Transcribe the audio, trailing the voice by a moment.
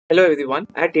Hello everyone.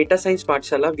 At Data Science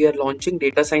Pathshala, we are launching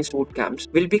Data Science Bootcamps.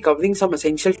 We'll be covering some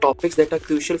essential topics that are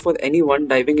crucial for anyone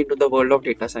diving into the world of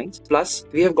data science. Plus,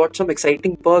 we have got some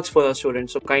exciting perks for our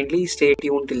students, so kindly stay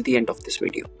tuned till the end of this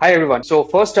video. Hi everyone. So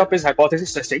first up is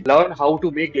hypothesis testing. Learn how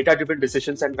to make data-driven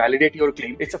decisions and validate your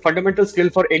claim. It's a fundamental skill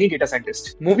for any data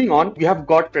scientist. Moving on, we have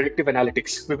got predictive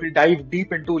analytics. We will dive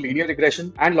deep into linear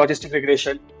regression and logistic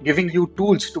regression, giving you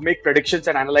tools to make predictions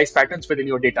and analyze patterns within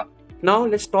your data. Now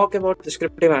let's talk about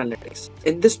descriptive analytics.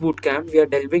 In this bootcamp, we are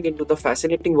delving into the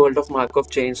fascinating world of Markov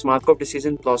chains, Markov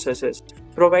decision processes,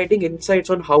 providing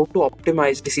insights on how to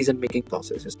optimize decision-making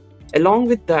processes. Along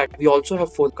with that, we also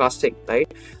have forecasting,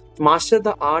 right? Master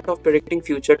the art of predicting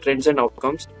future trends and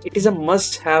outcomes. It is a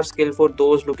must-have skill for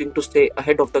those looking to stay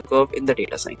ahead of the curve in the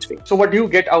data science field. So what do you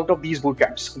get out of these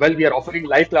bootcamps? Well, we are offering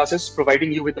live classes,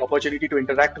 providing you with the opportunity to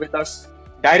interact with us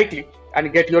directly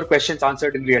and get your questions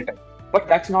answered in real time. But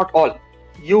that's not all.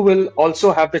 You will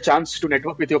also have the chance to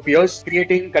network with your peers,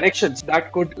 creating connections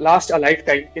that could last a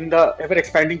lifetime in the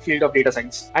ever-expanding field of data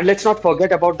science. And let's not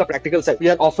forget about the practical side. We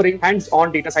are offering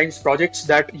hands-on data science projects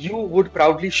that you would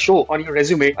proudly show on your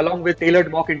resume, along with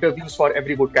tailored mock interviews for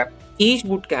every bootcamp. Each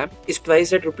bootcamp is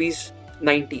priced at Rs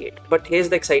 98. But here's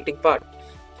the exciting part.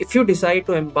 If you decide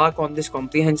to embark on this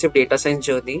comprehensive data science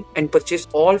journey and purchase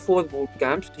all 4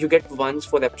 bootcamps, you get ones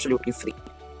for absolutely free.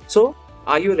 So,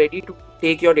 are you ready to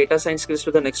take your data science skills to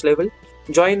the next level?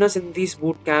 Join us in these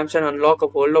bootcamps and unlock a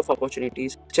world of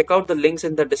opportunities. Check out the links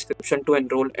in the description to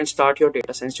enroll and start your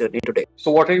data science journey today. So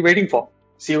what are you waiting for?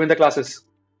 See you in the classes.